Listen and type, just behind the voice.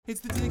It's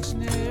the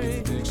dictionary.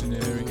 It's the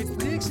dictionary. It's the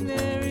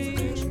dictionary.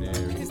 It's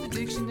the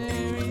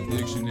dictionary.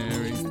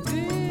 Dictionary. It's the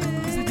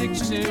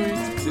dictionary.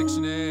 It's the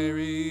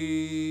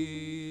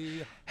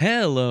dictionary.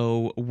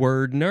 Hello,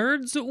 word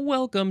nerds.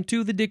 Welcome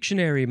to the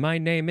dictionary. My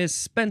name is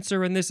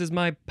Spencer, and this is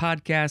my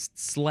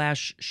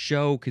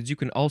podcast/show, because you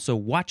can also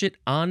watch it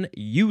on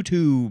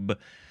YouTube.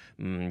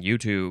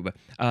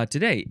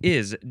 Today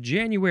is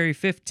January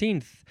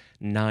 15th,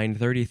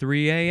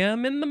 9:33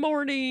 a.m. in the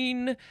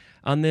morning.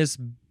 On this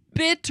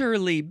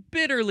bitterly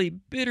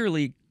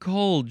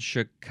cold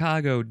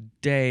Chicago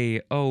day.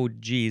 Oh,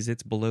 geez,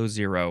 it's below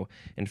zero.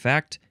 In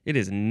fact, it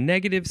is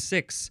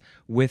 -6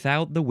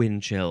 without the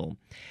wind chill.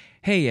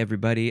 Hey,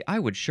 everybody, I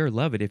would sure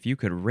love it if you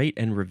could rate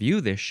and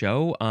review this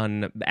show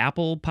on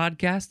Apple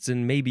Podcasts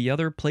and maybe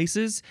other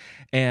places.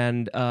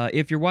 And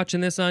if you're watching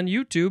this on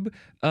YouTube,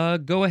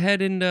 go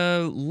ahead and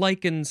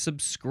like and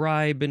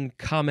subscribe and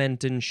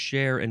comment and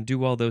share and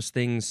do all those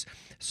things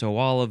so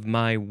all of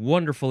my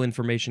wonderful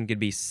information can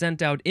be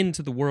sent out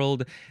into the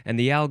world and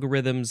the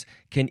algorithms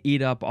can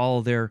eat up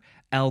all their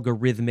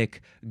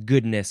algorithmic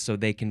goodness so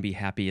they can be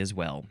happy as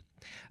well.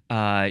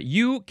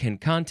 You can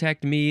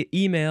contact me.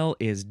 Email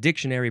is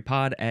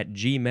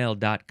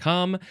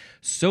dictionarypod@gmail.com.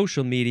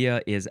 Social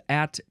media is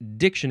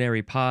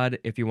 @dictionarypod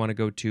if you want to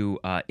go to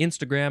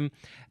Instagram,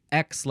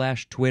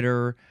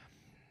 X/Twitter.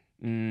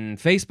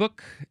 Facebook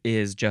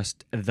is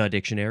just The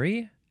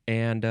Dictionary.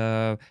 And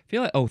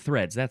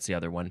Threads, that's the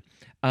other one.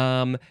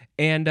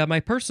 My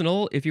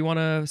personal, if you want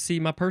to see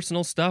my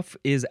personal stuff,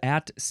 is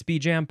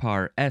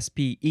 @Spejampar,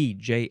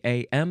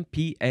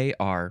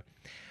 SPEJAMPAR.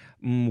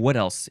 What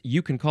else?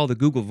 You can call the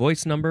Google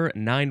Voice number,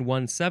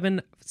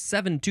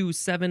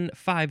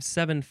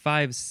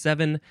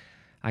 917-727-5757.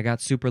 I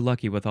got super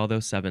lucky with all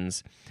those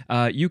sevens.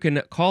 You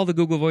can call the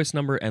Google Voice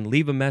number and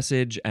leave a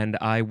message, and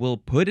I will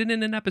put it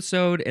in an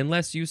episode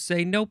unless you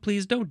say, no,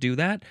 please don't do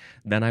that.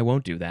 Then I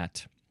won't do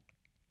that.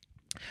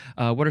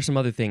 What are some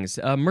other things?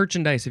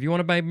 Merchandise. If you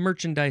want to buy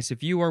merchandise,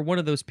 if you are one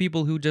of those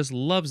people who just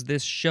loves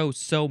this show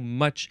so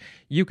much,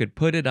 you could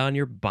put it on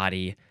your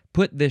body.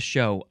 Put this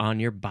show on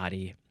your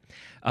body.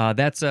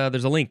 There's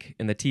a link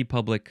in the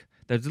TeePublic.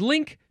 There's a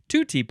link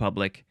to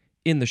TeePublic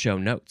in the show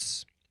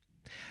notes.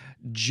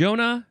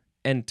 Jonah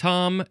and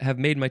Tom have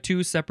made my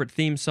two separate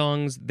theme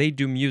songs. They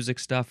do music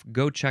stuff.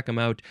 Go check them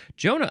out.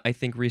 Jonah, I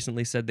think,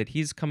 recently said that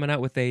he's coming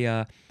out with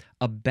a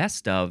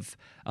best of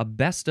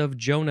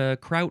Jonah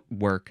Kraut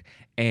work,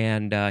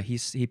 and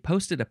he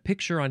posted a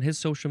picture on his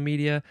social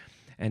media,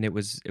 and it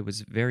was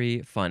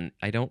very fun.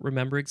 I don't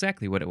remember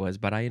exactly what it was,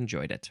 but I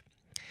enjoyed it.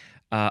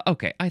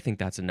 Okay, I think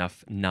that's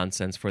enough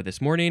nonsense for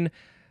this morning.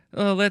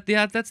 That's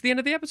the end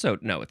of the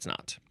episode. No, it's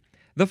not.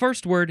 The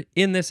first word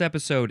in this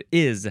episode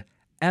is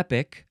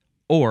epic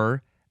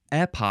or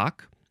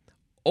epoch,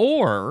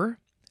 or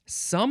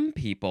some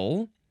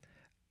people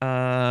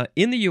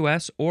in the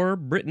U.S. or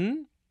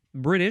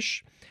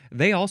British,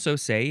 they also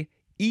say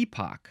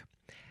epoch.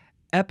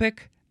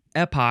 Epic,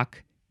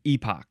 epoch,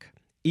 epoch.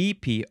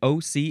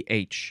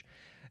 EPOCH.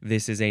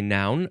 This is a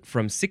noun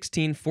from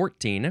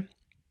 1614.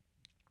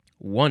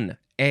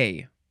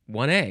 1A.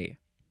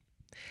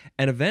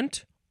 An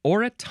event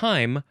or a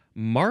time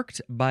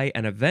marked by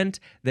an event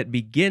that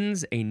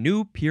begins a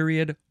new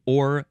period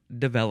or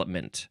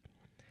development.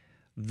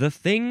 The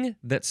thing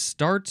that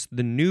starts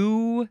the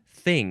new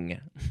thing.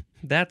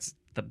 That's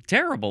the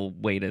terrible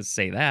way to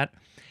say that.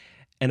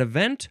 An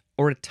event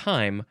or a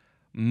time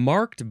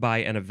marked by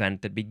an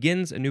event that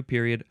begins a new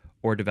period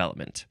or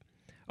development.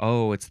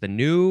 Oh, it's the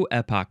new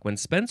epoch. When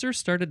Spencer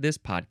started this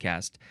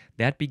podcast,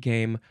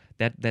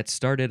 that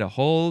started a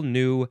whole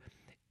new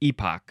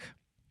epoch.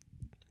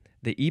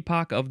 The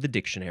epoch of the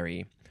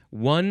dictionary.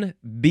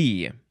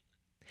 1B.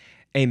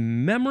 A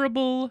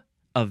memorable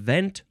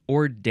event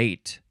or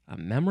date. A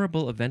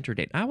memorable event or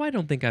date. Oh, I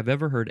don't think I've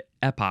ever heard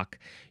epoch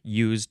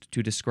used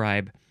to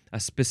describe a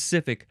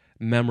specific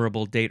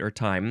memorable date or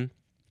time.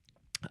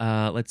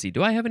 Let's see.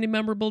 Do I have any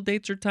memorable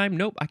dates or time?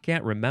 Nope, I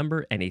can't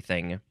remember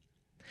anything.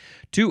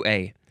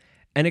 2A.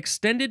 An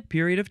extended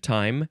period of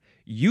time,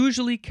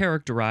 usually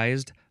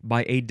characterized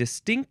by a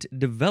distinct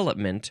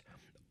development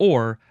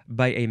or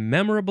by a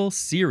memorable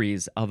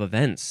series of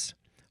events.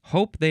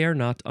 Hope they are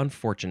not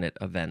unfortunate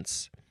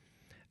events.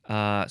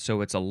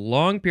 So it's a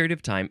long period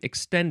of time,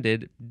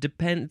 extended,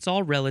 it's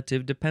all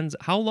relative, depends.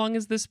 How long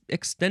is this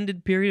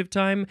extended period of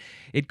time?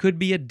 It could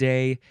be a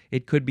day,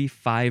 it could be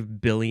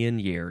 5 billion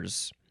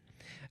years.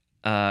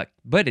 But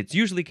it's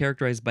usually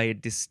characterized by a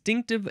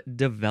distinctive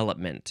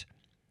development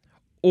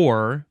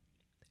or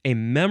a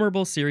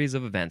memorable series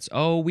of events.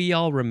 Oh, we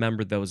all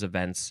remember those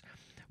events.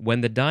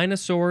 When the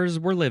dinosaurs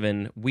were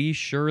living, we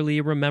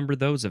surely remember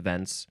those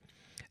events.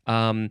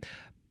 There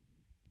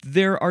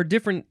are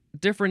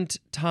different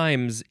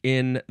times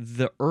in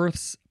the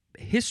Earth's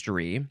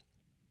history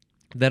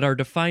that are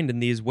defined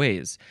in these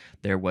ways.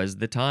 There was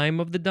the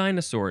time of the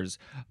dinosaurs,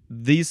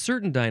 these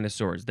certain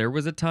dinosaurs. There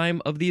was a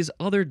time of these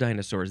other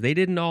dinosaurs. They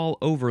didn't all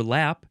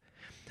overlap.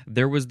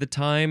 There was the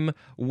time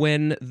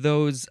when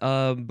those,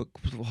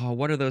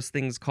 what are those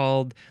things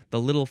called? The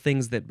little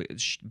things that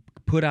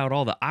put out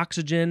all the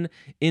oxygen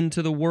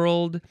into the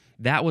world.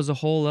 That was a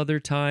whole other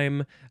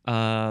time.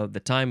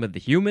 The time of the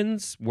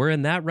humans. We're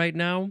in that right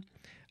now.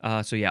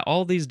 So yeah,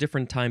 all these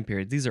different time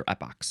periods. These are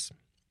epochs.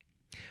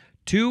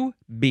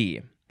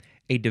 2b,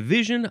 a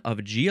division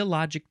of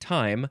geologic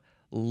time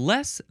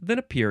less than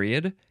a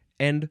period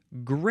and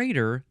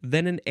greater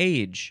than an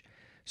age.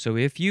 So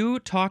if you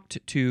talked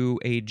to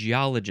a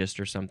geologist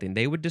or something,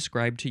 they would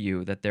describe to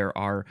you that there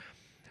are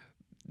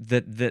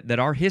that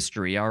our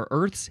history, our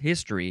Earth's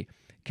history,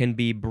 can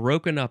be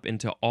broken up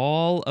into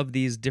all of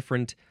these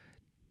different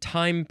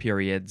time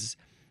periods,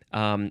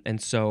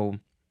 and so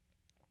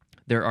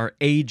there are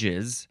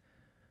ages.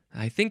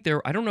 I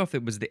don't know if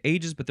it was the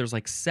ages, but there's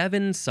like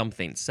seven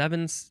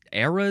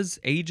eras,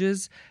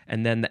 ages,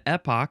 and then the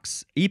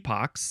epochs,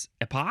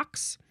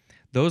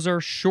 those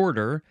are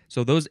shorter,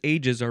 so those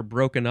ages are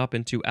broken up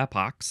into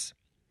epochs.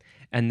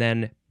 And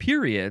then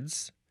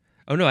periods,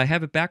 oh no, I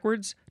have it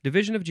backwards.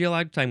 Division of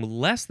geologic time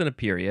less than a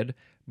period,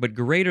 but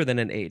greater than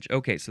an age.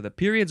 Okay, so the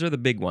periods are the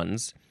big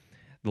ones,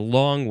 the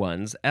long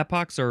ones.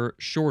 Epochs are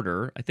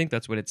shorter, I think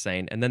that's what it's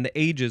saying, and then the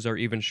ages are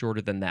even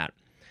shorter than that.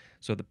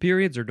 So the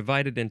periods are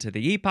divided into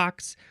the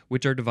epochs,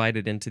 which are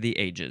divided into the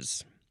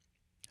ages,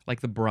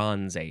 like the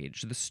Bronze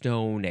Age, the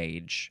Stone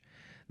Age,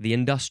 the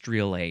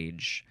Industrial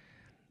Age,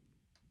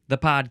 the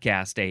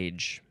Podcast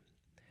Age.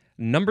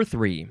 Number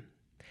 3,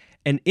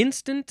 an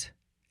instant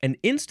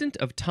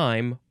of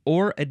time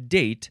or a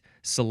date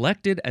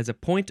selected as a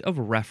point of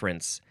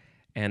reference.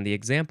 And the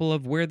example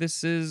of where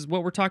this is,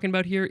 what we're talking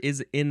about here,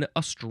 is in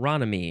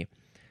astronomy.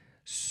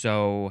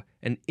 So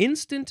an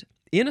instant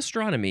in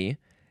astronomy,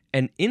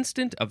 an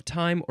instant of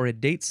time or a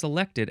date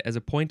selected as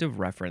a point of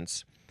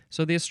reference.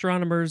 So the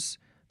astronomers,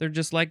 they're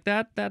just like,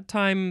 that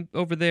time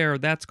over there,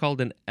 that's called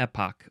an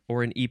epoch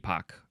or an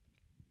epoch.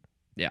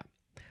 Yeah,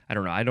 I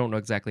don't know. I don't know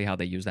exactly how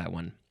they use that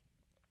one.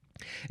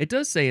 It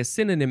does say a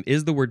synonym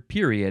is the word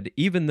period,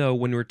 even though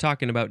when we're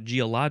talking about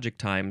geologic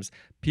times,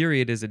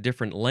 period is a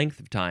different length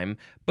of time,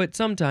 but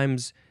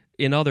sometimes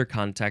in other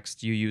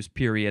contexts you use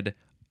period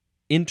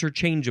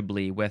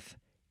interchangeably with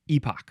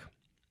epoch.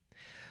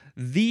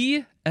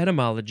 The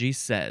etymology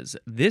says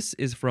this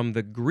is from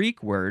the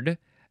Greek word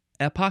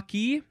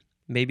epoche,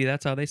 maybe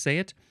that's how they say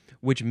it,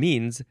 which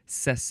means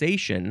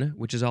cessation,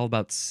 which is all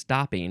about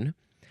stopping,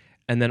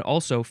 and then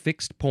also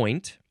fixed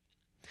point.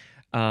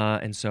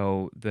 And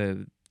so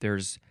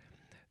there's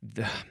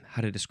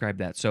how to describe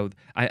that. So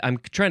I'm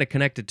trying to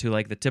connect it to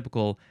like the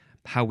typical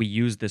how we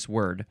use this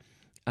word.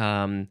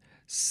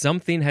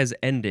 Something has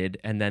ended,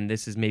 and then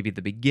this is maybe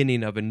the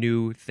beginning of a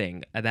new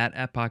thing. That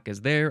epoch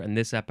is there, and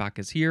this epoch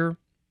is here.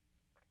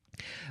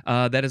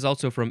 That is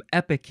also from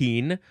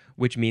epikene,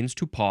 which means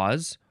to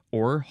pause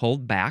or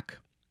hold back.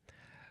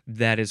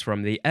 That is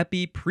from the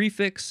epi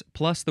prefix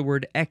plus the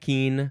word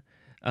ekene,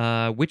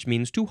 which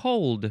means to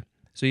hold.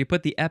 So you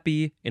put the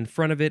epi in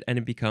front of it and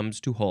it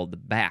becomes to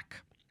hold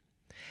back.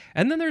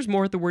 And then there's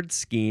more at the word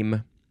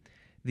scheme.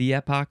 The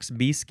epochs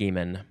be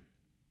schemin'.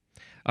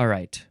 All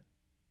right,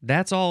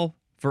 that's all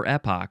for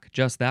epoch,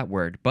 just that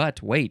word.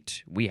 But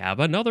wait, we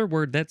have another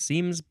word that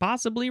seems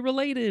possibly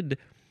related.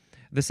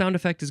 The sound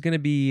effect is going to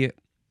be...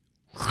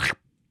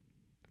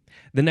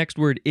 The next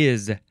word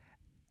is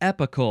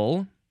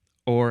epochal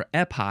or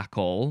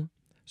epochal.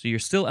 So you're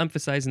still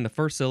emphasizing the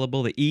first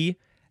syllable, the E.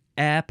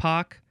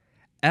 Epoch,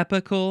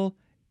 epochal,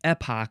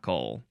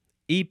 epochal.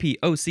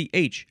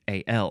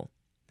 E-P-O-C-H-A-L.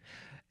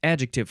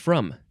 Adjective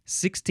from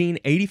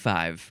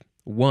 1685.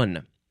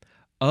 1.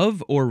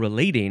 Of or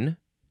relating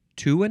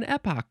to an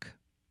epoch.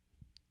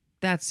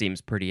 That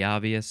seems pretty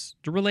obvious.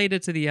 To relate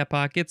it to the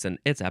epoch, it's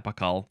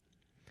epochal.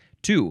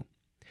 2.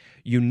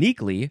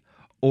 Uniquely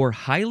or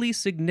highly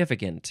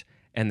significant,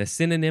 and the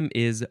synonym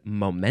is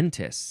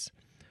momentous.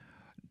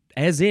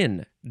 As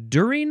in,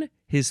 during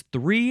his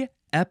 3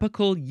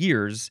 epochal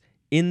years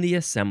in the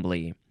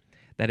assembly.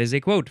 That is a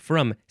quote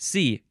from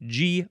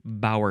C.G.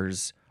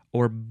 Bowers,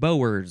 or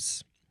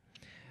Bowers.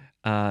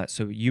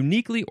 So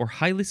uniquely or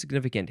highly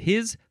significant.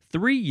 His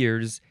 3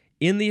 years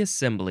in the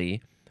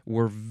assembly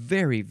were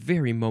very,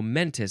 very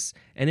momentous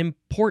and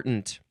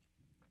important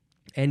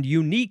and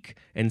unique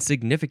and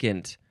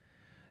significant.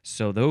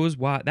 So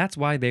that's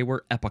why they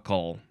were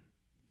epochal.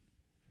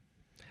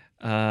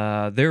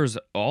 There's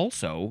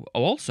also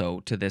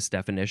to this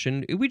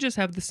definition, we just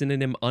have the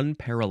synonym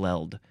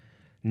unparalleled.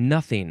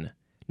 Nothing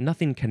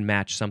can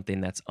match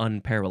something that's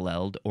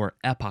unparalleled or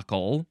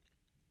epochal,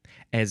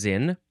 as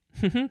in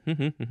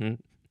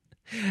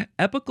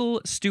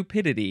epochal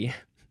stupidity.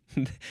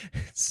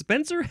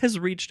 Spencer has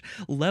reached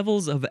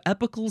levels of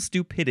epochal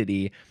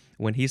stupidity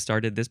when he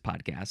started this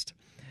podcast.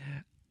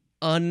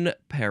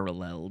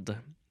 Unparalleled.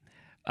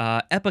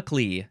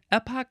 Epically,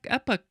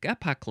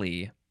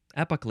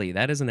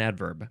 that is an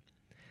adverb.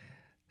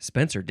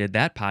 Spencer did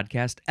that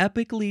podcast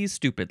epically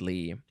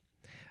stupidly.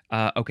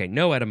 Okay,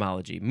 no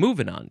etymology.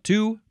 Moving on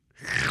to...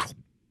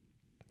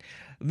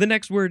 The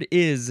next word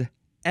is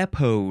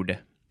epode.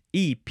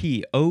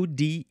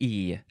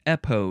 E-P-O-D-E.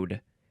 Epode.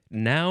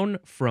 Noun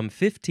from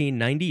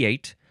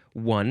 1598.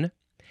 1.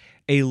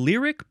 A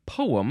lyric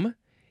poem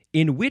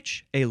in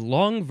which a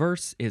long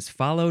verse is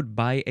followed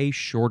by a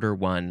shorter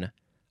one.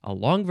 A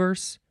long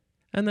verse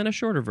and then a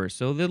shorter verse.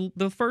 So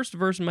the first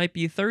verse might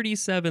be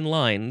 37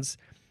 lines,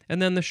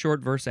 and then the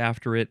short verse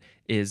after it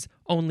is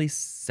only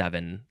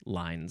 7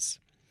 lines.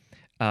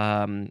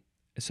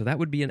 So that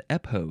would be an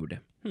epode.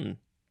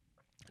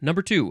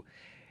 Number 2,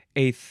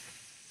 the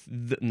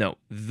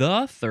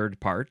third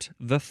part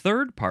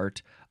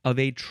of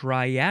a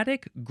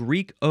triadic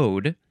Greek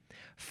ode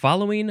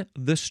following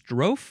the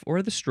strophe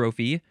or the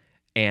strophe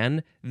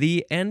and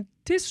the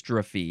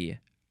antistrophe.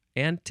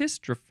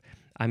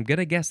 I'm going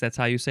to guess that's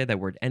how you say that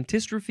word.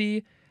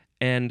 Antistrophe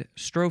and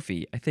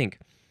strophe, I think.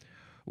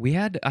 We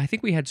had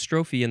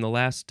strophe in the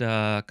last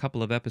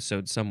couple of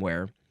episodes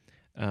somewhere.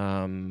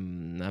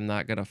 I'm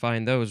not going to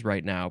find those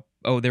right now.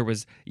 Oh, there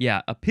was,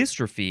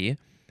 epistrophe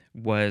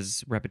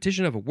was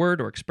repetition of a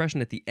word or expression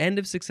at the end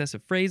of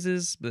successive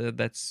phrases.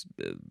 That's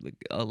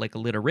like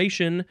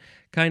alliteration,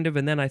 kind of.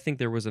 And then I think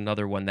there was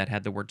another one that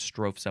had the word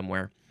strophe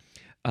somewhere.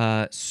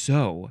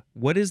 So,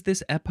 what is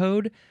this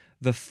epode?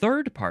 The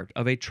third part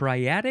of a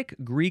triadic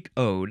Greek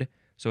ode.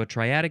 So a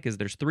triadic is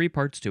there's 3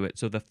 parts to it.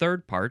 So the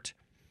third part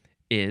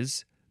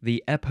is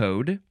the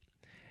epode,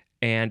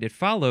 and it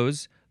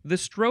follows the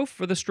strophe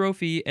or the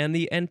strophe and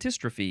the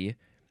antistrophe.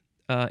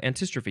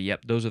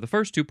 Yep, those are the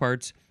first 2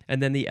 parts,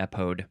 and then the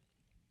epode.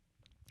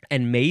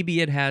 And maybe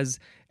it has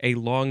a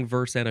long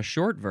verse and a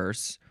short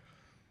verse,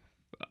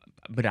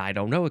 but I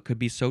don't know. It could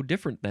be so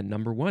different than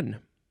number 1.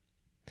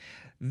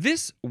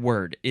 This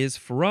word is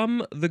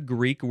from the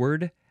Greek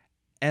word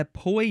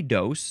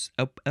epoidos,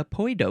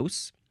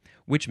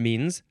 which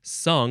means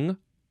sung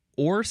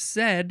or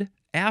said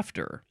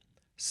after.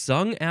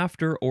 Sung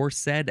after or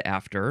said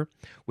after,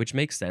 which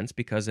makes sense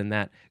because in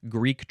that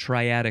Greek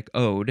triadic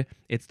ode,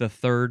 it's the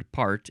third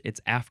part,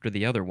 it's after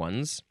the other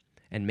ones,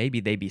 and maybe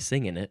they be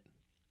singing it.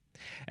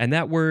 And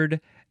that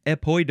word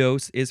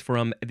epoidos is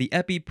from the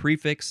epi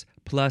prefix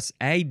plus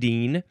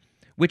aidin,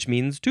 which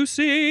means to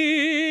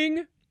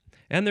sing.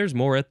 And there's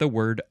more at the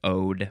word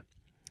ode.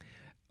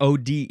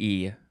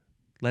 O-D-E.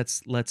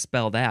 Let's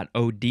spell that.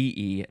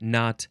 O-D-E,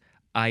 not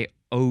I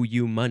owe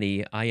you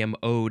money. I am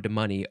owed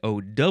money.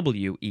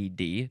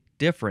 O-W-E-D.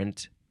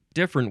 Different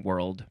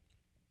world.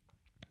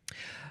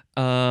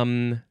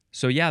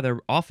 So yeah,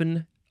 they're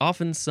often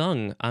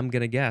sung, I'm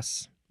going to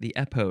guess. The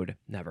epode.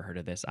 Never heard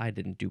of this. I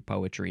didn't do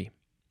poetry.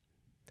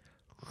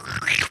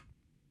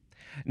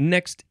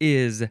 Next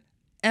is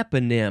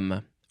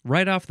eponym.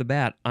 Right off the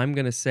bat, I'm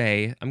going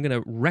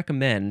to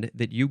recommend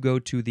that you go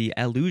to the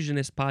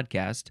Allusionist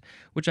podcast,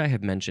 which I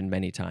have mentioned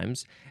many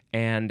times,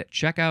 and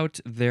check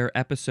out their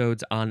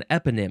episodes on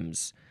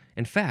eponyms.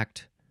 In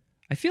fact,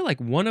 I feel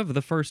like one of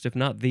the first, if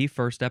not the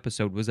first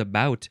episode, was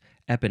about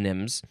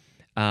eponyms,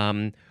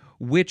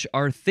 which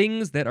are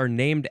things that are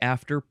named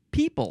after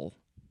people.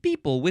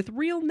 People with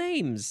real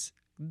names.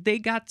 They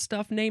got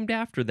stuff named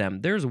after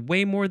them. There's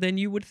way more than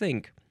you would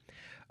think.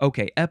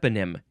 Okay,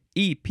 eponym.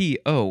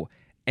 E-P-O.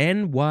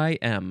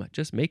 N-Y-M.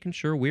 Just making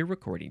sure we're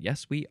recording.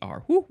 Yes, we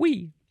are.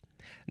 Woo-wee.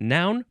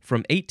 Noun from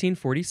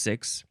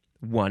 1846.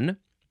 1.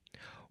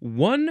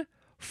 One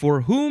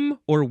for whom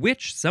or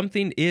which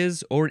something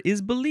is or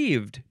is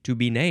believed to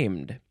be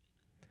named.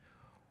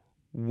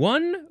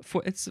 One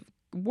for... It's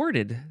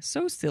worded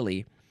so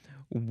silly.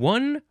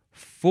 One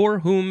for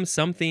whom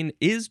something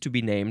is to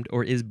be named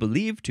or is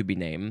believed to be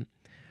named.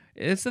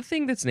 It's the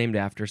thing that's named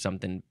after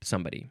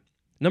somebody.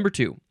 Number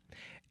 2.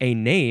 A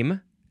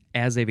name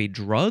as of a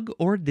drug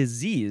or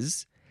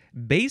disease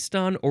based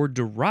on or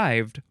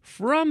derived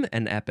from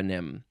an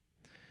eponym.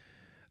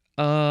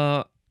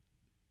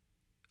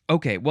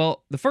 Okay,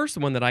 well, the first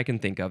one that I can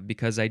think of,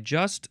 because I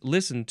just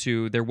listened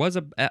to, there was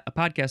a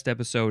podcast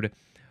episode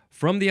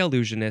from The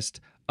Allusionist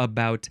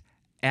about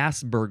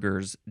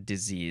Asperger's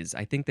disease.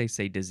 I think they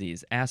say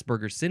disease.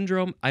 Asperger's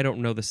syndrome. I don't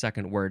know the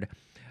second word,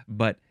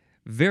 but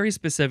very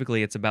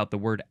specifically, it's about the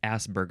word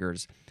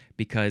Asperger's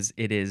because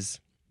it is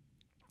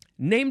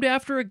named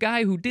after a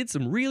guy who did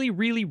some really,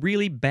 really,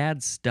 really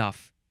bad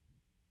stuff.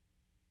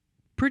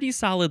 Pretty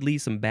solidly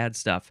some bad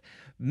stuff.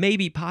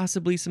 Maybe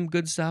possibly some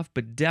good stuff,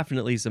 but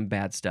definitely some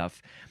bad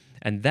stuff.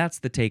 And that's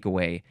the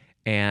takeaway.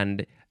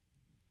 And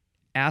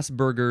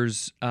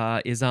Asperger's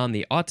is on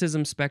the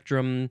autism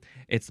spectrum.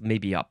 It's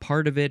maybe a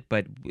part of it,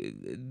 but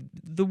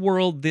the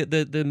world,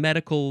 the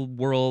medical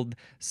world,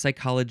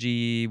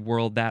 psychology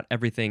world, that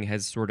everything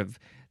has sort of,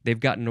 they've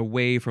gotten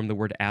away from the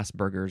word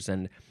Asperger's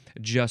and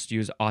just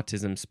use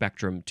autism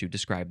spectrum to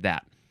describe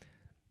that.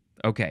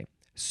 Okay,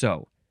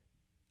 so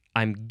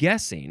I'm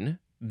guessing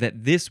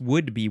that this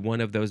would be one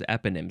of those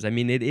eponyms. I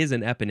mean, it is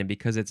an eponym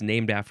because it's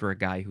named after a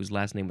guy whose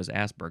last name was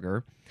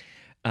Asperger.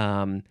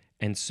 And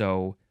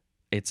so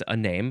it's a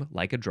name,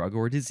 like a drug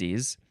or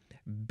disease,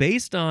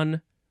 based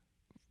on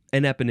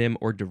an eponym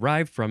or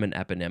derived from an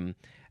eponym.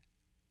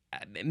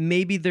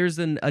 Maybe there's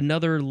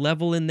another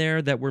level in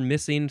there that we're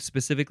missing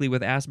specifically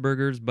with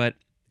Asperger's, but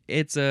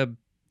it's a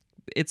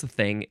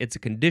thing. It's a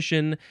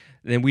condition,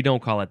 and we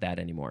don't call it that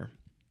anymore.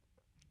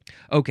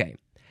 Okay.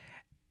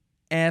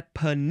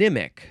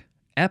 eponymic.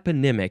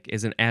 Eponymic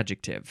is an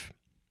adjective.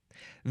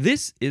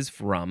 This is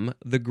from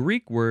the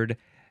Greek word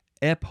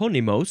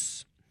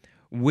eponymos,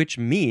 which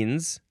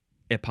means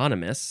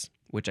eponymous,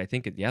 which I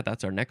think,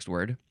 that's our next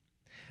word,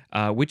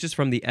 which is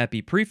from the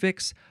epi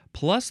prefix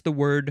plus the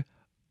word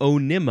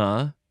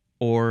onyma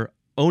or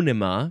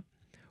onyma,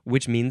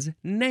 which means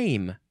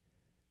name.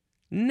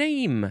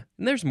 Name.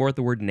 And there's more at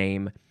the word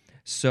name.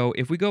 So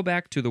if we go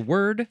back to the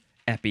word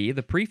epi,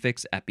 the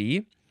prefix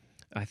epi,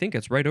 I think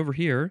it's right over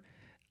here,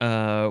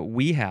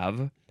 we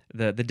have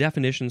the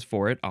definitions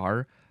for it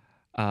are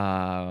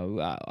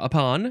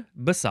upon,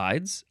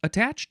 besides,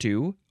 attached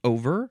to,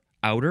 over,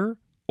 outer,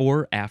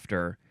 or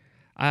after.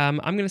 I'm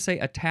going to say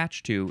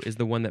attached to is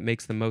the one that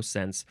makes the most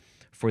sense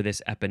for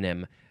this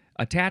eponym.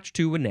 Attached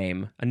to a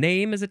name. A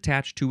name is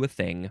attached to a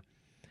thing.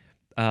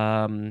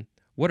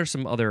 What are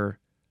some other...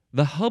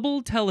 The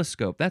Hubble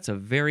telescope, that's a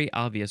very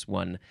obvious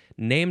one,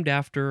 named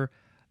after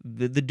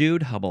the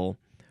dude Hubble,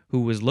 who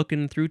was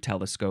looking through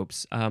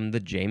telescopes. The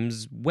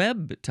James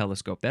Webb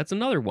telescope, that's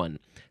another one.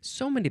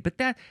 So many, but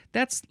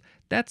that's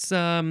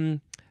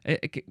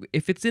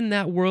if it's in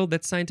that world,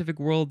 that scientific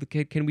world,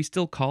 can we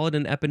still call it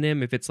an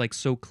eponym if it's like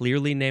so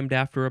clearly named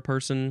after a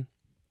person?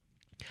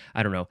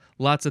 I don't know.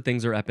 Lots of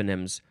things are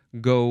eponyms.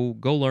 Go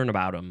learn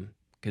about them,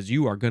 because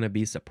you are going to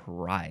be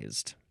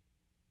surprised.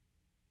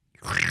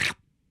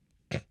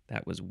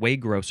 That was way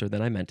grosser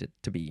than I meant it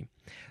to be.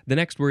 The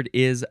next word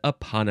is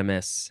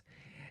eponymous.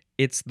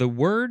 It's the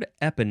word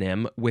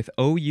eponym with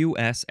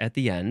O-U-S at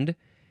the end.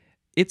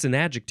 It's an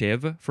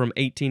adjective from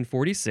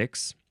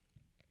 1846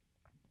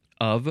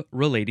 of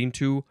relating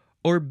to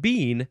or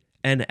being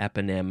an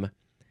eponym.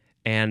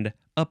 And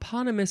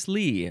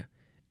eponymously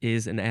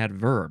is an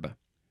adverb.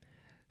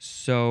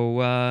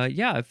 So,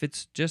 if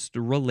it's just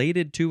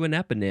related to an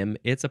eponym,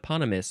 it's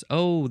eponymous.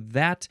 Oh,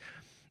 that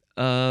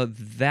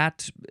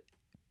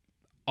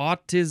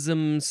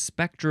autism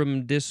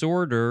spectrum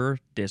disorder,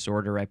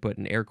 I put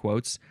in air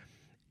quotes,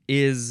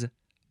 is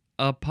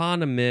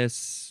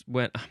eponymous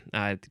when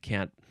I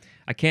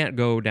can't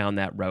go down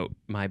that route.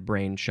 My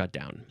brain shut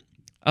down.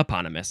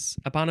 Eponymous.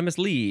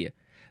 Eponymously.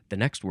 The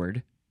next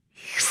word.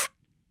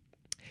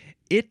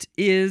 It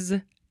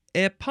is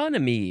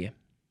eponymy.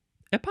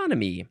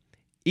 Eponymy.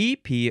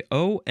 E-P-O-N-Y-M-Y.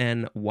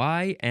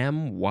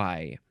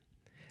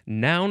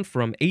 Noun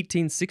from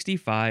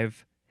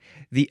 1865.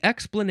 The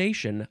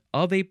explanation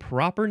of a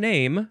proper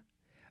name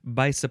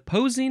by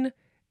supposing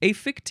a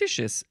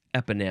fictitious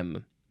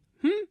eponym.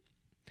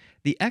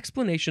 The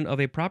explanation of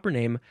a proper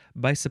name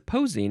by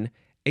supposing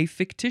a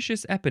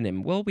fictitious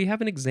eponym. Well, we have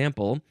an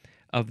example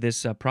of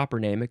this proper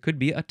name. It could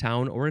be a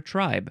town or a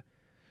tribe.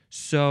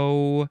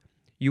 So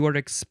you are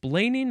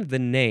explaining the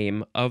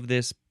name of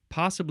this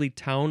possibly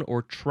town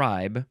or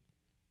tribe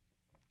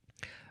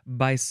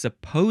by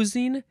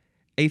supposing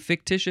a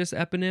fictitious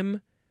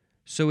eponym.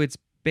 So it's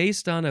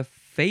based on a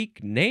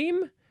fake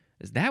name?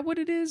 Is that what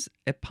it is?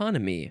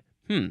 Eponymy.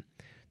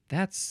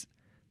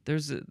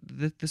 There's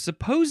the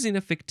supposing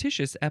a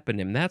fictitious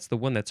eponym. That's the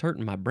one that's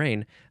hurting my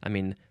brain. I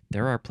mean,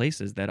 there are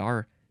places that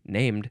are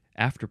named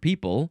after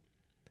people,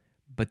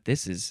 but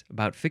this is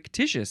about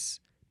fictitious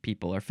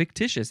people or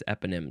fictitious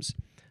eponyms.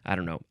 I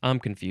don't know. I'm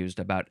confused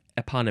about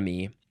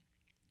eponymy.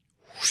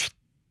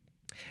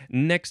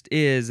 Next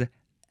is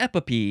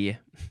epopee.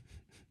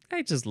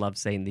 I just love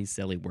saying these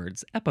silly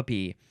words.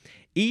 Epopee.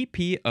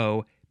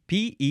 E-P-O-P-E-E.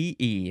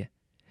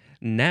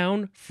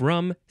 Noun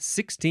from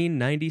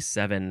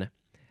 1697.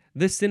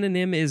 The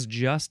synonym is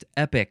just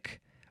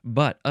epic,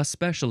 but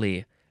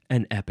especially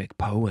an epic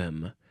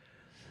poem.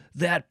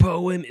 That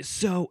poem is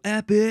so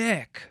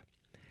epic.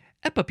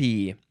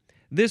 Epopee.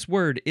 This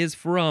word is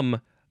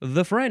from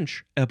the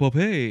French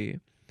epopee.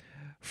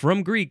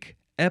 From Greek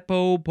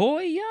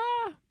epopoia.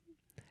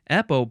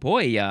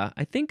 Epopoia.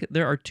 I think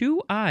there are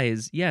two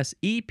I's. Yes,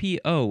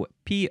 E-P-O-P-O-I-I-A.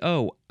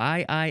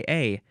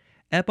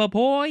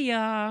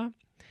 Epopoia.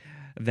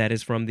 That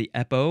is from the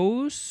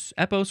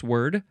epos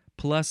word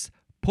plus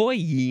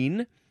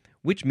poiein,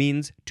 which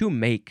means to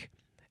make.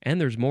 And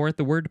there's more at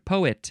the word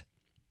poet.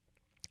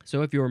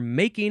 So if you're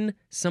making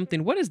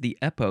something, what is the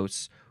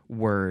epos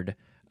word?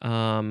 We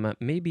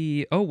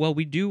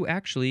do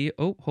actually.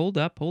 Oh, hold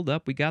up.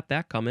 We got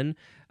that coming.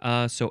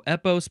 So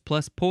epos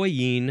plus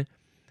poiein.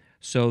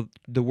 So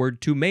the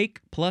word to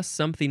make plus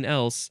something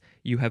else,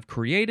 you have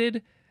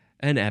created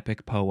an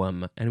epic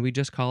poem, and we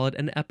just call it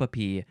an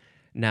epopee.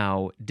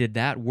 Now, did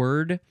that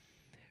word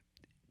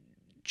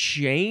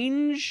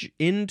change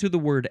into the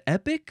word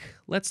epic?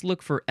 Let's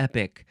look for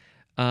epic.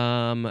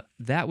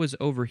 That was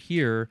over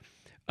here.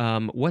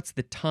 What's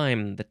the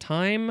time? The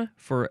time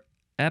for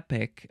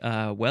epic,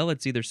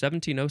 it's either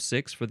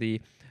 1706 for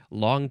the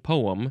long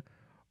poem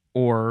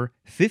or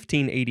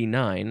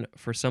 1589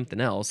 for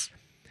something else.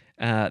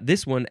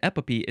 This one,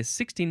 epopee, is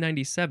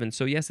 1697.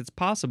 So yes, it's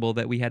possible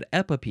that we had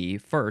epopee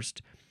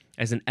first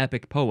as an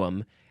epic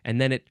poem,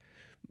 and then it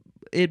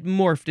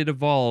morphed, it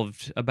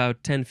evolved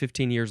about 10,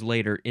 15 years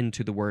later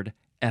into the word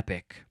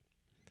epic.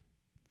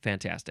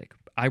 Fantastic.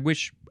 I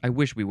wish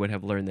we would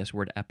have learned this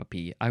word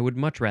epopee. I would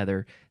much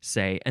rather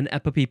say an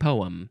epopee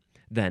poem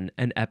than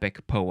an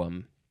epic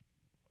poem.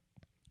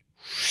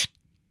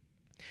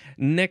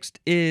 Next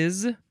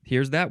is,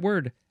 here's that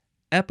word,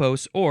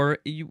 epos, or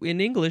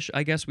in English,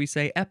 I guess we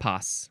say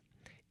epos.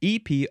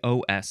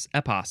 E-P-O-S,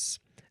 epos.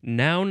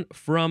 Noun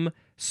from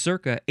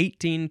circa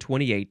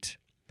 1828.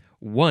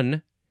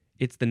 One,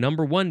 it's the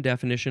number one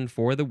definition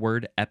for the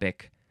word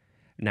epic.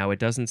 Now, it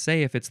doesn't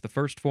say if it's the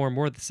first form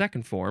or the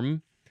second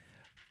form,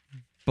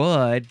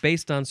 but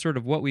based on sort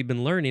of what we've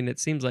been learning, it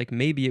seems like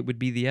maybe it would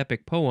be the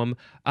epic poem.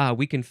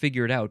 We can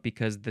figure it out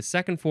because the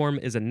second form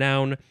is a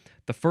noun,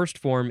 the first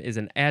form is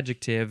an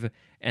adjective,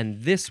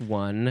 and this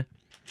one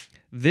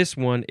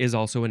is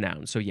also a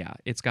noun. So yeah,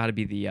 it's got to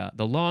be the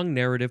long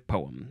narrative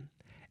poem,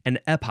 an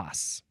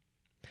epos.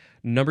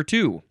 Number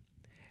two,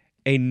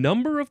 a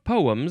number of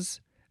poems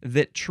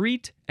that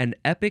treat an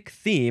epic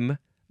theme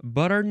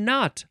but are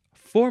not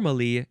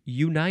formally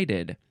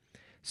united.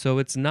 So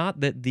it's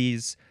not that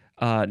these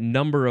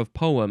number of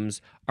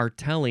poems are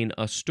telling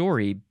a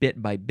story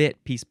bit by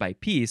bit, piece by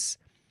piece.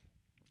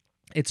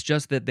 It's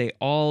just that they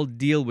all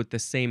deal with the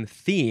same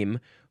theme,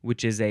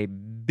 which is a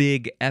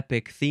big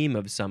epic theme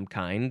of some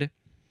kind.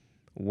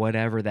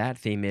 Whatever that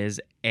theme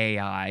is,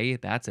 AI,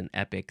 that's an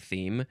epic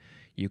theme.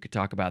 You could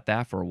talk about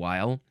that for a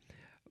while.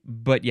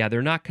 But yeah,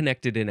 they're not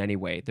connected in any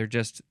way. They're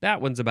just,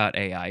 that one's about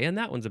AI, and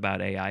that one's about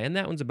AI, and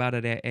that one's about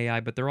AI,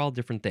 but they're all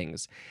different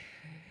things.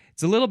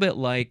 It's a little bit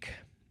like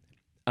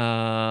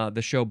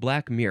the show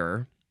Black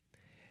Mirror.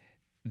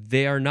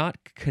 They are not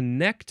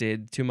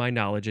connected, to my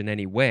knowledge, in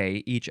any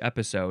way, each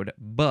episode,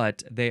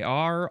 but they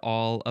are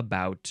all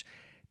about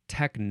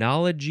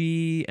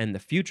technology and the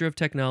future of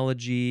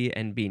technology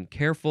and being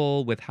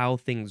careful with how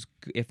things,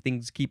 if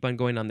things keep on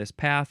going on this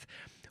path,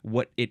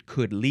 what it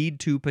could lead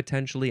to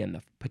potentially and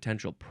the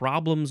potential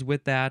problems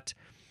with that.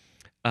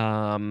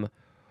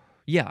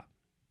 Yeah,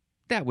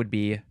 that would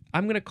be,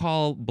 I'm going to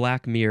call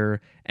Black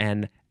Mirror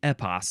an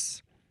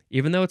epos.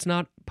 Even though it's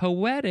not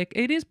poetic,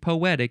 it is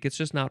poetic, it's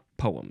just not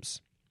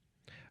poems.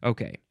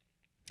 Okay.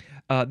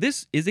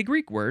 This is a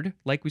Greek word,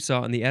 like we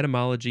saw in the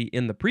etymology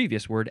in the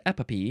previous word,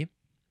 epopee,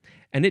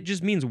 and it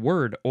just means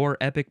word or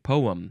epic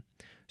poem.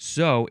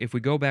 So if we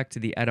go back to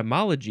the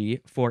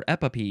etymology for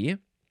epopee,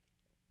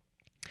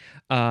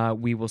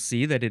 we will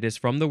see that it is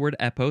from the word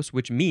epos,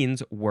 which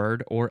means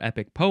word or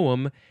epic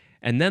poem,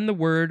 and then the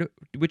word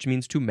which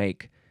means to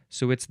make.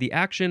 So it's the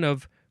action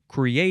of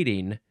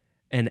creating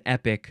an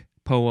epic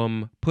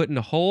poem, putting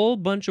a whole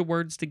bunch of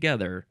words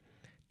together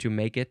to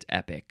make it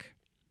epic.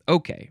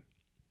 Okay.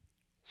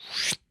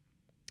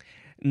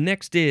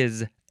 Next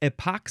is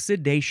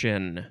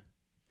epoxidation.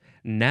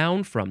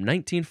 Noun from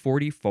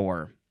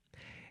 1944.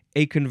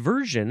 A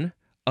conversion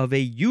of a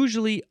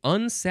usually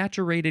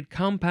unsaturated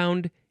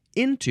compound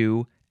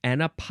into an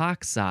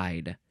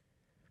epoxide.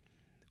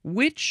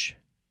 Which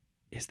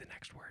is the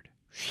next word?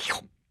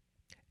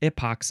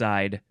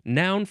 Epoxide.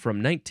 Noun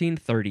from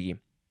 1930.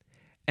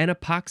 An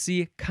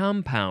epoxy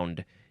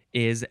compound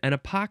is an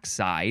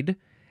epoxide,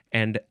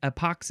 and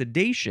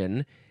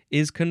epoxidation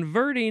is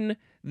converting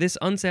this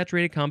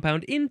unsaturated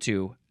compound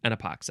into an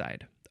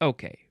epoxide.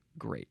 Okay,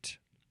 great.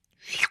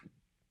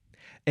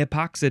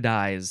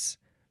 Epoxidize.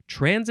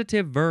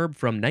 Transitive verb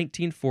from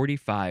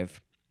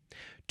 1945.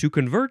 To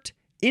convert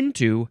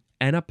into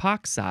an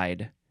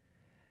epoxide.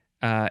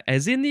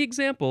 As in the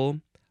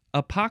example,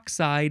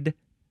 epoxidized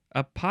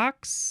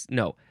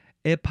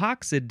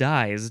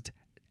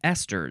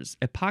esters.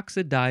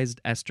 Epoxidized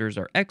esters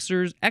are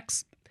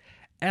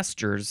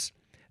esters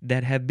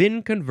that have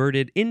been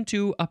converted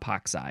into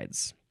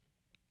epoxides.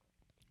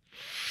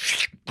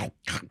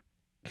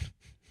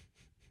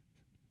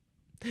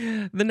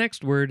 The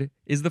next word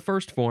is the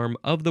first form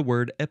of the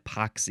word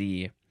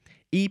epoxy.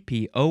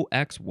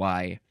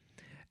 E-P-O-X-Y.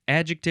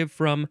 Adjective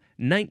from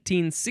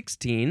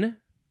 1916.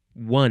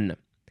 1.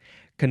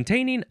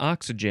 Containing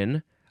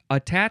oxygen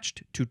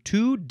attached to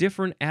two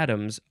different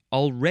atoms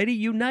already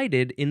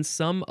united in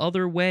some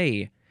other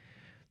way.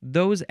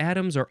 Those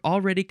atoms are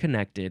already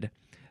connected.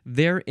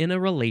 They're in a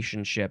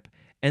relationship.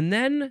 And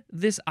then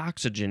this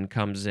oxygen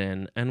comes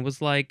in and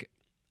was like,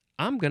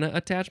 I'm going to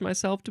attach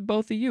myself to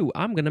both of you.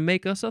 I'm going to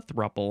make us a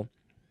throuple.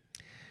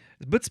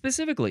 But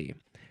specifically,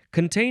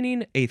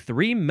 containing a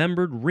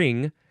three-membered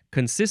ring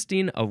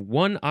consisting of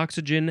one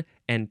oxygen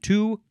and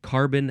two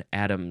carbon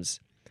atoms.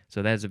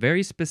 So that's a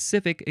very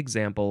specific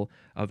example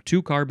of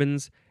two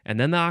carbons, and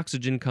then the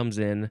oxygen comes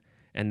in,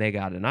 and they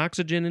got an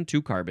oxygen and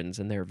two carbons,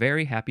 and they're a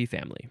very happy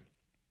family.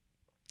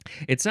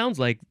 It sounds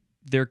like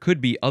there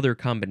could be other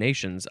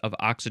combinations of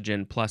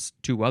oxygen plus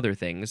two other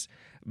things,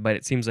 but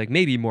it seems like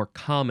maybe more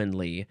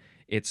commonly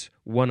it's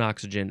one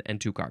oxygen and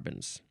two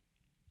carbons.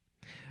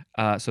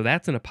 So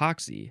that's an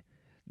epoxy.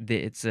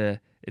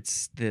 The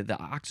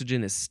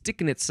oxygen is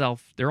sticking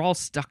itself. They're all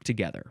stuck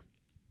together.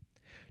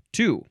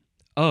 2.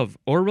 Of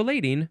or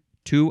relating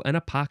to an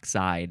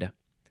epoxide.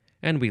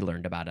 And we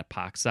learned about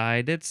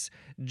epoxide. It's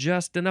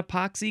just an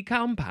epoxy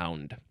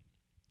compound.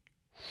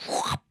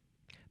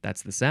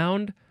 That's the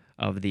sound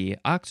of the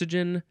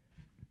oxygen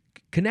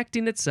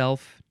connecting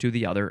itself to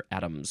the other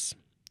atoms.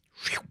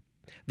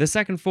 The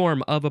second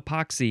form of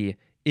epoxy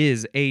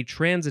is a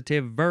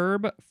transitive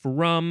verb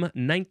from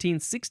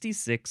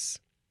 1966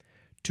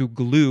 to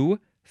glue,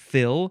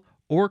 fill,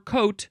 or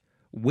coat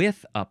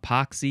with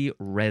epoxy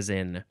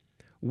resin,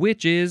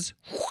 which is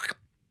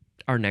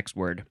our next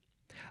word.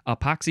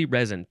 Epoxy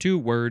resin, 2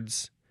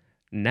 words,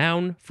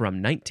 noun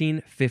from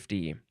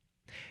 1950.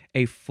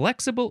 A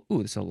flexible,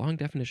 this is a long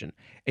definition.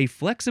 A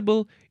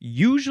flexible,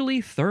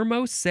 usually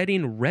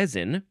thermosetting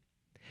resin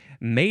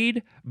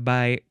made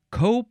by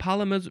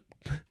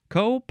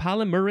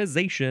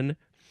copolymerization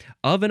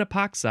of an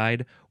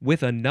epoxide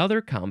with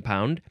another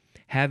compound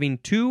having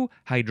 2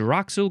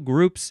 hydroxyl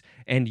groups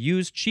and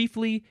used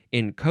chiefly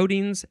in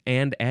coatings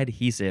and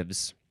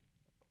adhesives.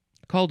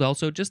 Called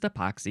also just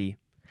epoxy.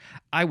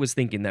 I was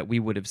thinking that we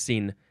would have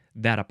seen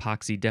that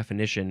epoxy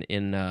definition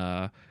in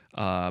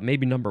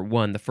maybe number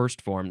 1, the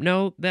first form.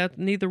 No, that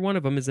neither one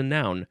of them is a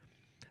noun.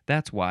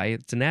 That's why.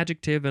 It's an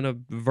adjective and a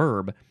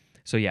verb.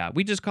 So yeah,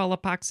 we just call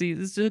epoxy,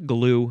 this is a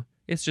glue.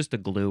 It's just a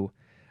glue.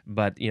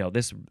 But,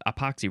 this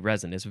epoxy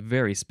resin is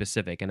very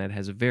specific, and it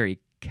has very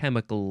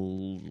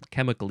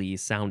chemically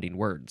sounding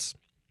words.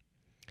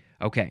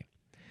 Okay.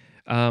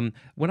 When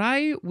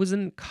I was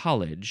in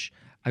college,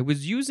 I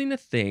was using a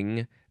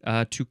thing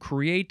to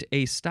create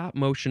a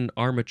stop-motion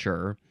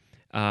armature.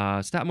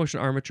 Stop-motion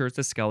armature, it's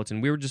a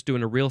skeleton. We were just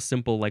doing a real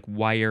simple,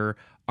 wire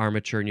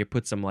armature, and you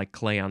put some,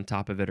 clay on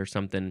top of it or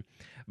something.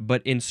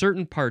 But in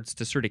certain parts,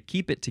 to sort of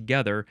keep it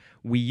together,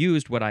 we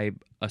used what I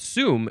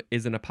assume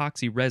is an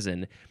epoxy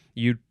resin.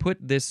 You'd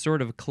put this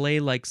sort of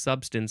clay-like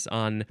substance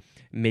on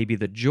maybe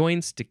the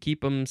joints to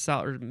keep them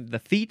solid. The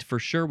feet, for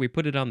sure, we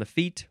put it on the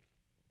feet.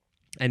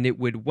 And it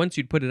would, once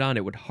you'd put it on,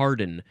 it would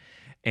harden.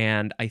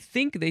 And I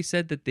think they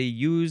said that they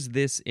use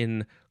this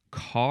in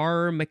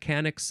car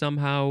mechanics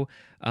somehow.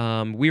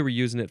 We were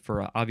using it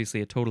for obviously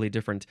a totally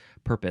different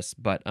purpose.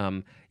 But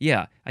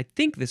yeah, I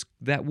think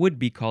that would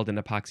be called an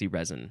epoxy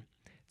resin.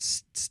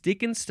 It's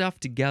sticking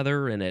stuff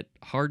together and it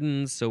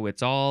hardens so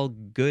it's all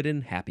good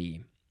and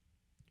happy.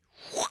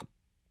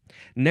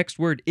 Next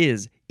word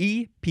is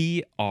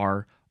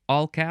EPR,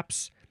 all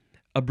caps,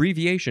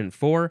 abbreviation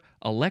for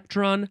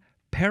electron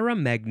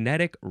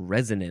paramagnetic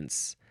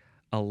resonance.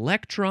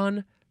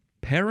 Electron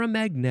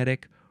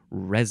paramagnetic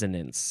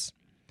resonance.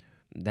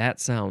 That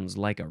sounds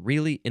like a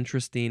really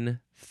interesting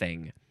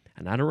thing.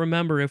 And I don't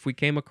remember if we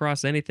came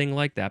across anything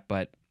like that,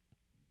 but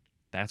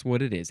that's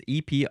what it is.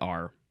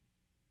 EPR.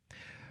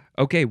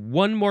 Okay,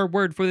 one more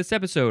word for this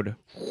episode.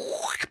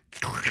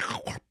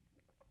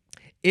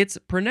 It's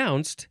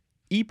pronounced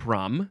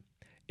EPROM.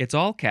 It's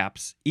all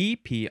caps,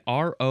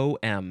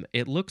 EPROM.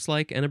 It looks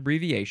like an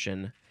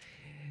abbreviation.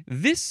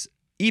 This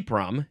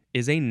EPROM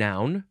is a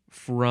noun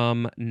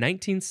from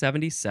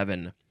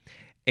 1977.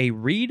 A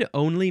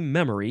read-only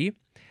memory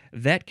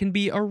that can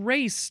be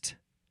erased.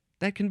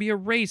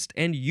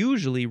 And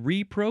usually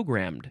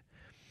reprogrammed.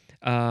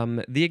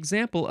 The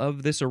example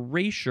of this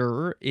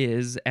erasure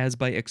is as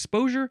by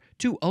exposure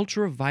to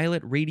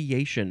ultraviolet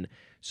radiation.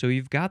 So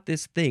you've got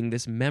this thing,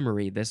 this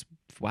memory,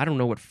 I don't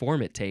know what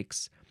form it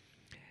takes,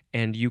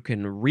 and you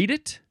can read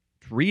it,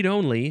 read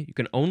only. You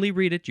can only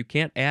read it. You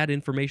can't add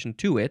information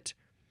to it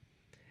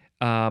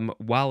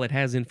while it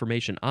has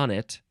information on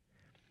it.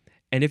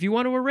 And if you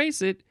want to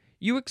erase it,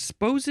 you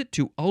expose it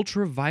to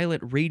ultraviolet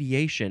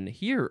radiation.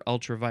 Here,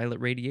 ultraviolet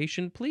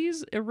radiation,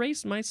 please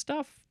erase my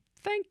stuff.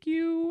 Thank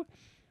you.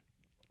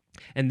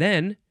 And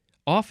then,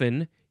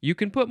 often, you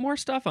can put more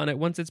stuff on it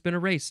once it's been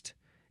erased.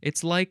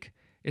 It's like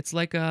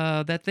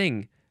that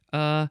thing.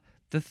 The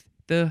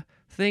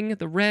thing,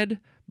 the red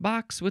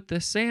box with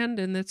the sand,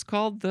 and it's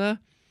called the...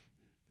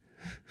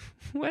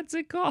 What's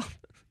it called?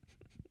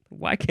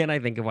 Why can't I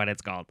think of what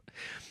it's called?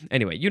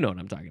 Anyway, you know what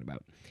I'm talking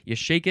about. You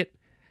shake it,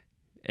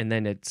 and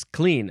then it's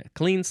clean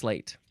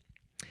slate.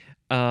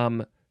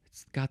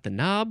 It's got the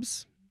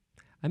knobs.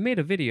 I made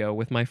a video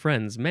with my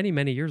friends many,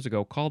 many years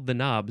ago called The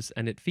Knobs,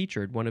 and it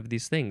featured one of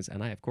these things,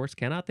 and I, of course,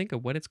 cannot think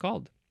of what it's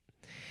called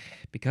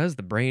because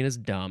the brain is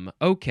dumb.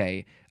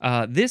 Okay,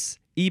 this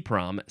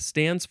EPROM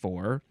stands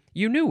for,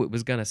 you knew it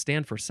was going to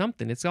stand for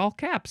something. It's all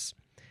caps.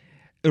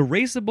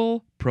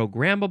 Erasable,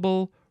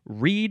 Programmable,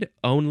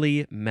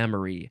 Read-Only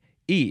Memory.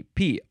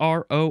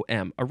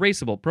 EPROM.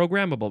 Erasable,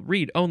 Programmable,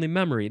 Read-Only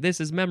Memory. This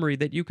is memory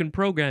that you can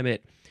program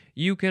it,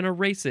 you can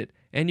erase it,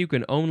 and you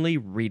can only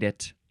read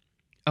it.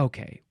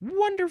 Okay,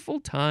 wonderful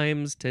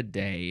times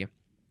today.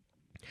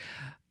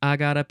 I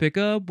gotta pick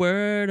a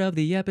word of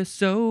the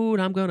episode.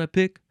 I'm gonna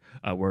pick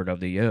a word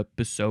of the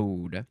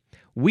episode.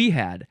 We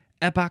had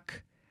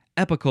epoch,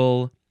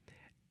 epochal,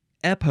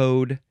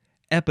 epode,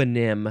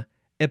 eponym,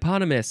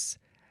 eponymous,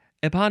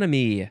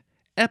 eponymy,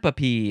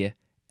 epopee,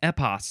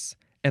 epos,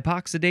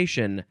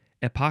 epoxidation,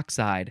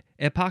 epoxide,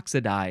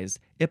 epoxidize,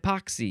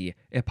 epoxy,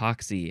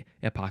 epoxy,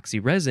 epoxy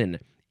resin,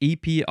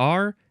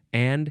 EPR,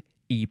 and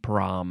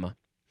EPROM.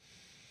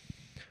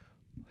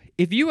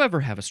 If you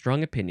ever have a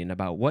strong opinion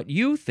about what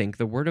you think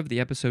the word of the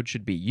episode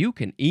should be, you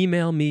can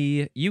email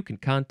me, you can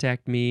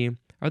contact me.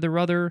 Are there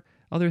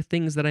other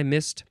things that I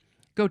missed?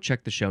 Go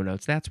check the show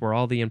notes. That's where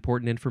all the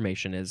important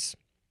information is.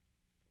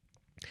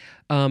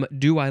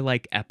 Do I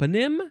like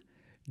eponym?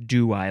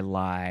 Do I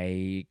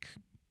like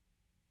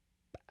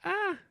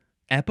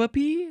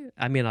epopee?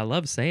 I mean, I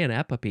love saying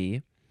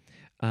epopee.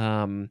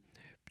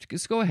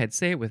 Just go ahead,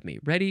 say it with me.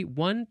 Ready?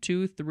 1,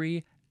 2,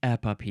 3.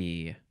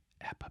 Epopee.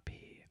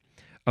 Epopee.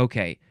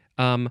 Okay.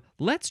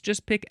 Let's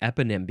just pick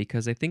eponym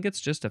because I think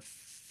it's just a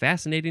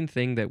fascinating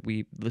thing that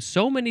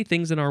so many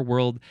things in our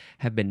world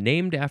have been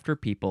named after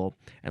people,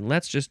 and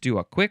let's just do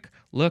a quick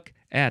look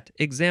at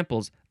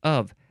examples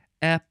of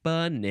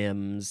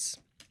eponyms.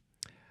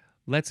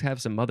 Let's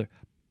have some other.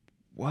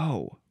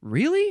 Whoa,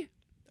 really?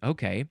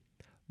 Okay.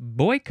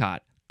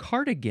 Boycott,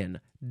 cardigan,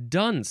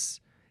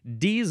 dunce,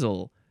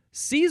 diesel,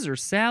 Caesar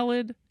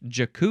salad,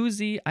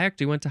 jacuzzi. I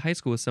actually went to high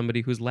school with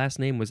somebody whose last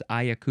name was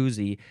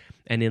Iacuzzi,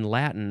 and in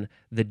Latin,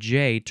 the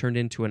J turned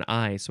into an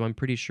I, so I'm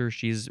pretty sure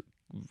she's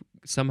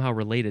somehow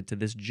related to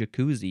this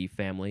jacuzzi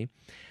family.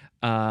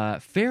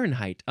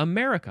 Fahrenheit,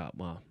 America.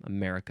 Well,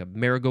 America.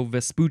 Marigo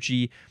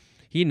Vespucci,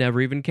 he never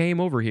even came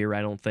over here,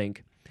 I don't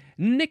think.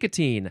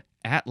 Nicotine,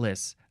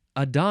 Atlas,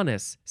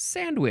 Adonis,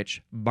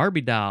 sandwich,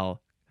 Barbie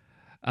doll.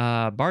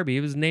 Barbie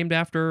was named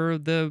after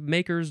the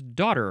maker's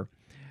daughter.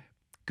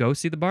 Go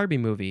see the Barbie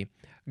movie.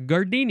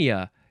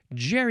 Gardenia,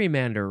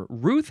 gerrymander,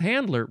 Ruth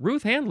Handler.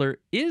 Ruth Handler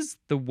is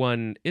the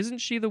one, isn't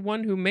she the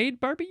one who made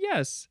Barbie?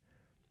 Yes.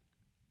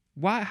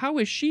 Why? How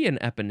is she an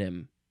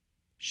eponym?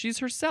 She's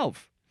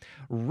herself.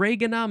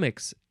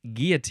 Reaganomics,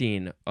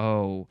 guillotine.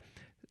 Oh,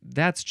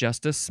 that's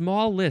just a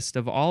small list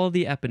of all of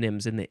the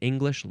eponyms in the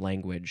English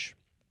language.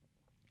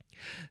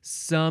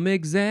 Some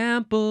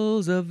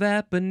examples of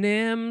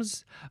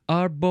eponyms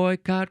are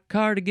boycott,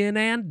 cardigan,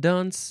 and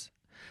dunce.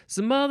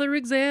 Some other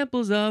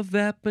examples of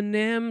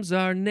eponyms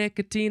are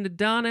nicotine,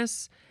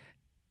 Adonis,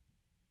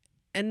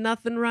 and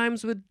nothing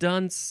rhymes with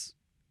dunce.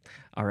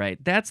 All right,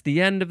 that's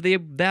the end of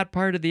that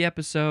part of the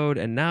episode,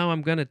 and now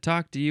I'm going to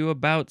talk to you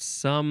about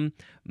some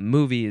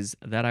movies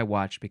that I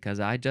watch because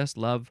I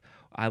love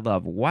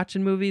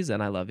watching movies,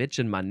 and I love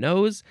itching my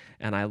nose,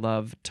 and I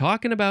love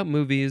talking about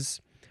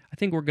movies. I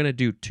think we're going to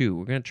do 2.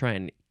 We're going to try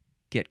and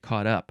get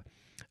caught up.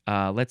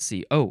 Let's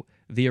see. Oh,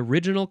 The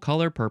Original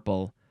Color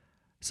Purple.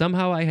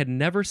 Somehow I had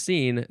never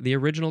seen The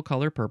Original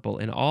Color Purple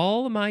in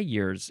all of my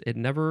years. It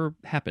never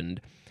happened.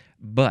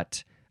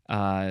 But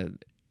I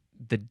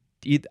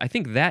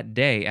think that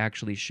day,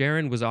 actually,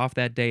 Sharon was off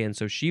that day, and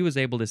so she was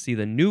able to see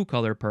the new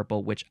Color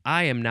Purple, which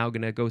I am now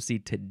going to go see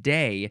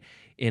today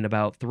in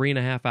about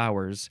 3.5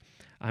 hours.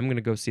 I'm going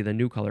to go see the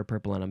new Color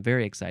Purple, and I'm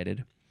very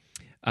excited.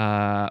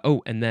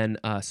 And then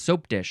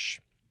Soap Dish.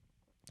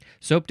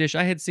 Soap Dish,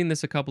 I had seen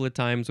this a couple of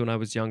times when I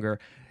was younger.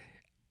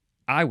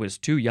 I was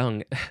too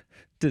young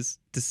to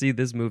see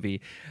this movie.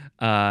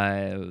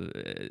 I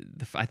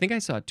think I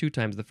saw it 2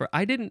 times.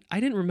 I didn't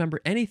remember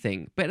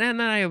anything, but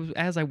then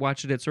as I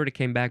watched it, it sort of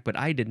came back. But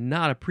I did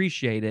not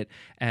appreciate it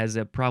as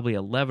a probably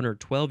 11 or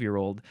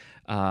 12-year-old.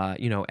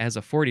 As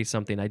a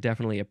 40-something, I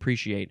definitely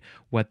appreciate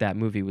what that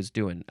movie was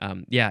doing.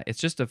 It's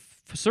just a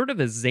sort of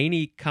a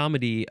zany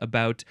comedy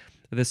about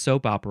the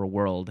soap opera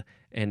world,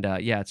 and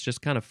it's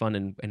just kind of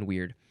fun and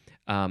weird.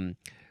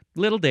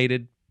 Little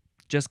dated,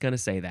 just gonna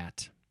say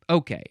that.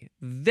 Okay,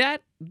 this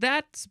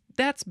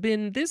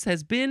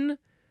has been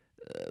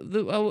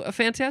a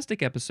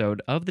fantastic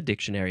episode of the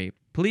dictionary.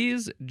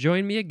 Please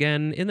join me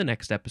again in the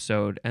next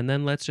episode, and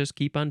then let's just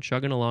keep on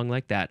chugging along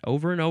like that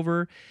over and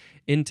over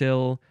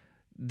until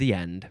the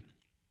end.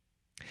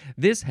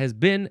 This has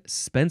been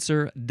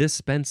Spencer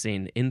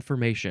dispensing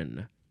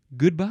information.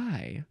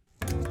 Goodbye.